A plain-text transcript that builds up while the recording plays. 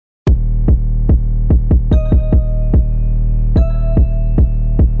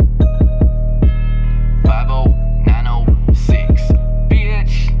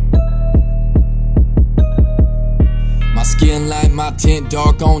tint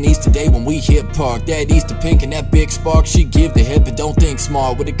dark on Easter Day when we hit park. That Easter pink and that big spark, she give the hip but don't think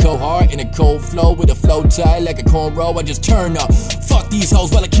smart. With a cold heart and a cold flow, with a flow tight like a cornrow, I just turn up. Fuck these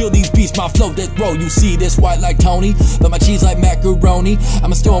hoes while I kill these beasts, my flow death row. You see this white like Tony, but my cheese like macaroni.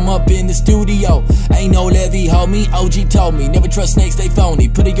 I'ma storm up in the studio, ain't no levy, homie. OG told me, never trust snakes, they phony.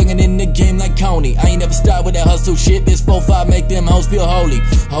 Put a youngin' in the game like Coney. I ain't never start with that hustle shit, this 4-5 make them hoes feel holy.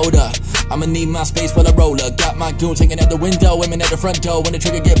 Hold up, I'ma need my space while I roll up. Got my goons hanging at the window, aiming at the front door. When the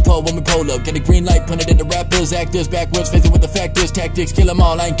trigger get pulled, when we pull up, get a green light pointed at the rappers, actors, backwards, facing with the factors, tactics, kill them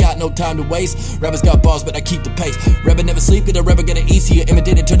all, I ain't got no time to waste. Rappers got balls, but I keep the pace. Rapper never sleep, get a rapper get it easier.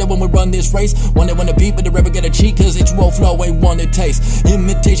 Imitated turn it when we run this race. One that wanna beat, but the rapper get a cheat, cause H2o flow ain't one to taste.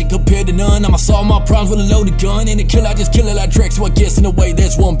 Imitation compared to none, I'ma solve my problems with a loaded gun. And a kill, I just kill it like Drake, so I guess in a way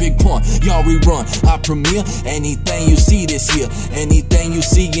there's one big pun. Y'all rerun, I premiere anything you see this year. Anything you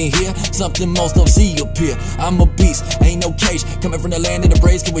see in here, something most don't see appear. I'm a beast, ain't no cage. Coming from the land of the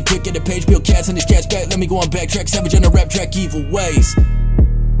braids, can we quick get a page? Build cats and this cat's back, let me go on backtrack. Savage on the rap track, evil ways.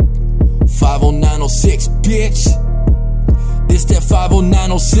 50906, bitch. This that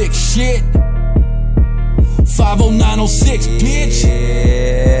 50906 shit. 50906, bitch.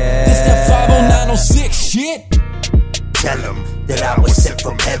 This that 50906 shit. Tell them that I was sent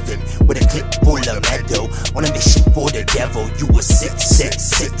from heaven with a clip full of metal on a mission for the devil. You were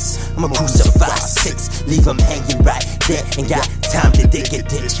 666. I'ma crucify 6, leave him hanging right there. Ain't got time to dig a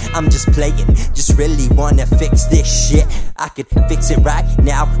ditch. I'm just playing, just really wanna fix this shit. I could fix it right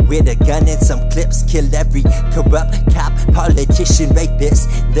now with a gun and some clips. Kill every corrupt cop, politician, rapist.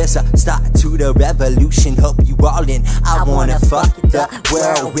 There's a start to the revolution. Hope you all in. I wanna fuck the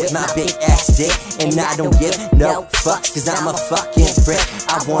world with my big ass dick, and I don't give no fucks, cause I'm a fucking prick.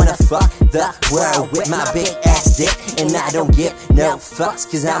 I wanna fuck the world with my big ass dick, and I don't give no fucks,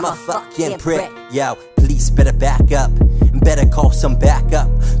 cause I'm a fucking prick. Yo, police better back up, and better call some backup,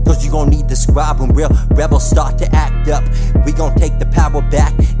 cause you gon' need the squad when real rebels start to act up. We gon' take the power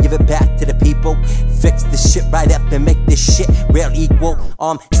back, give it back to the people. Fix this shit right up and make this shit real equal.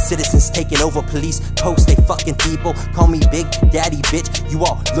 Armed citizens taking over police posts, they fucking people. Call me Big Daddy, bitch, you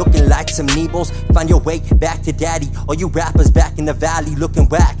all looking like some Nebos. Find your way back to daddy. All you rappers back in the valley looking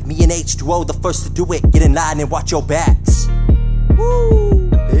whack. Me and H2o the first to do it, get in line and watch your backs. Woo!